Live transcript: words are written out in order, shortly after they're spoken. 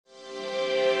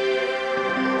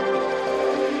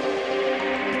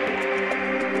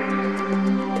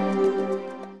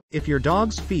If your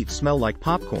dog's feet smell like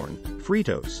popcorn,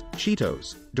 Fritos,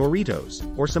 Cheetos,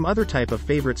 Doritos, or some other type of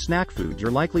favorite snack food you're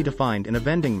likely to find in a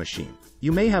vending machine,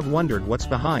 you may have wondered what's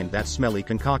behind that smelly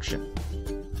concoction.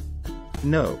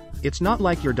 No, it's not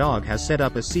like your dog has set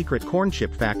up a secret corn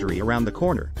chip factory around the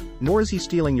corner, nor is he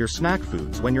stealing your snack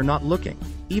foods when you're not looking,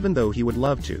 even though he would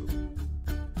love to.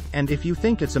 And if you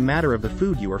think it's a matter of the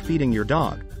food you are feeding your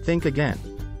dog, think again.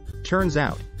 Turns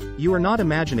out, you are not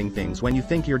imagining things when you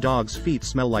think your dog's feet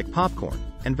smell like popcorn,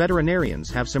 and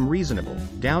veterinarians have some reasonable,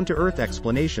 down-to-earth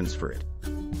explanations for it.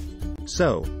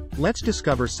 So, let's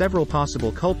discover several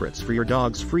possible culprits for your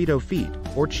dog's Frito Feet,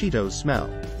 or Chee-Toes smell.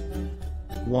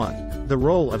 1. The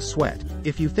role of sweat.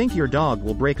 If you think your dog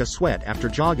will break a sweat after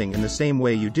jogging in the same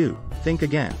way you do, think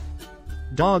again.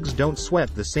 Dogs don't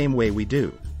sweat the same way we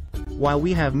do. While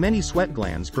we have many sweat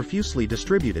glands profusely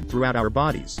distributed throughout our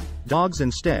bodies, dogs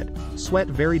instead sweat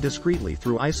very discreetly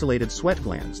through isolated sweat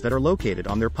glands that are located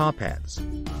on their paw pads.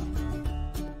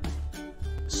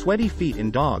 Sweaty feet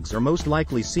in dogs are most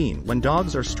likely seen when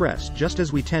dogs are stressed, just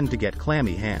as we tend to get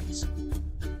clammy hands.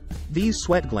 These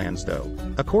sweat glands, though,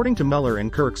 according to Muller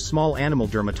and Kirk's Small Animal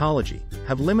Dermatology,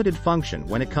 have limited function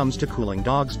when it comes to cooling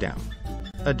dogs down.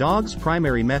 A dog's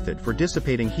primary method for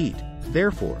dissipating heat,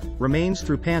 therefore, remains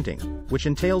through panting, which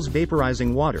entails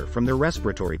vaporizing water from their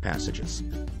respiratory passages.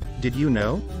 Did you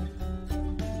know?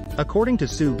 According to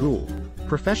Sue Gould,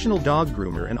 professional dog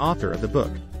groomer and author of the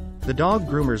book, The Dog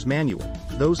Groomer's Manual,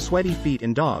 those sweaty feet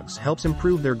in dogs helps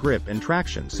improve their grip and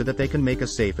traction so that they can make a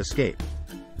safe escape.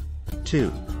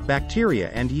 2. Bacteria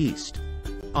and yeast.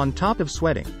 On top of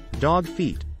sweating, dog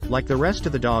feet, like the rest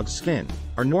of the dog's skin,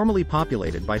 are normally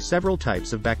populated by several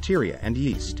types of bacteria and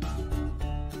yeast.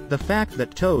 The fact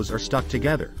that toes are stuck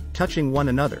together, touching one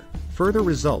another, further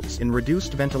results in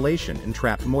reduced ventilation and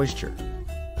trapped moisture.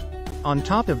 On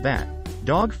top of that,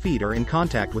 dog feet are in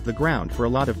contact with the ground for a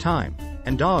lot of time,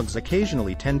 and dogs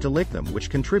occasionally tend to lick them, which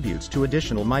contributes to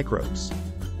additional microbes.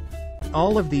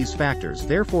 All of these factors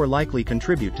therefore likely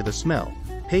contribute to the smell,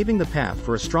 paving the path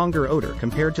for a stronger odor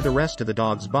compared to the rest of the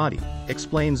dog's body,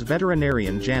 explains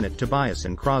veterinarian Janet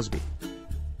Tobiasen-Crosby.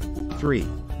 3.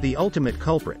 The ultimate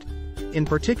culprit. In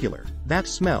particular, that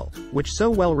smell, which so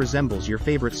well resembles your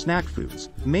favorite snack foods,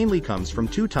 mainly comes from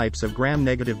two types of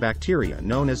gram-negative bacteria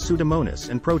known as Pseudomonas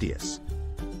and Proteus.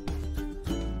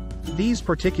 These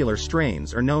particular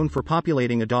strains are known for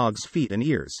populating a dog's feet and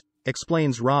ears,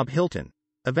 explains Rob Hilton,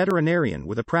 a veterinarian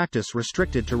with a practice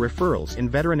restricted to referrals in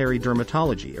veterinary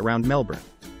dermatology around Melbourne.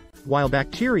 While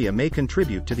bacteria may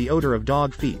contribute to the odor of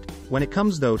dog feet, when it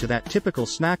comes though to that typical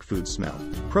snack food smell,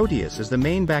 Proteus is the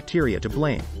main bacteria to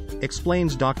blame,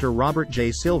 explains Dr. Robert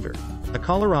J. Silver, a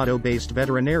Colorado-based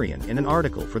veterinarian in an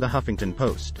article for the Huffington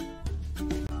Post.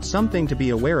 Something to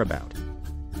be aware about.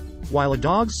 While a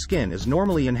dog's skin is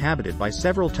normally inhabited by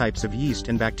several types of yeast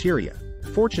and bacteria,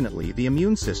 fortunately the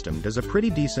immune system does a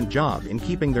pretty decent job in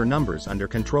keeping their numbers under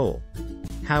control.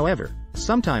 However,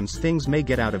 sometimes things may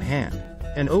get out of hand.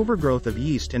 An overgrowth of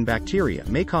yeast and bacteria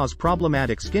may cause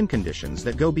problematic skin conditions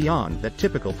that go beyond that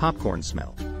typical popcorn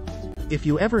smell. If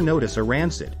you ever notice a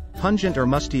rancid, pungent or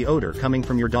musty odor coming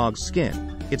from your dog's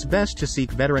skin, it's best to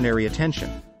seek veterinary attention,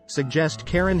 suggest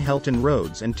Karen Helton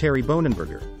Rhodes and Terry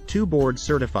Bonenberger, two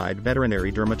board-certified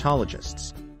veterinary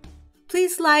dermatologists.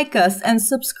 Please like us and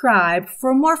subscribe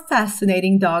for more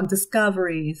fascinating dog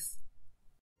discoveries.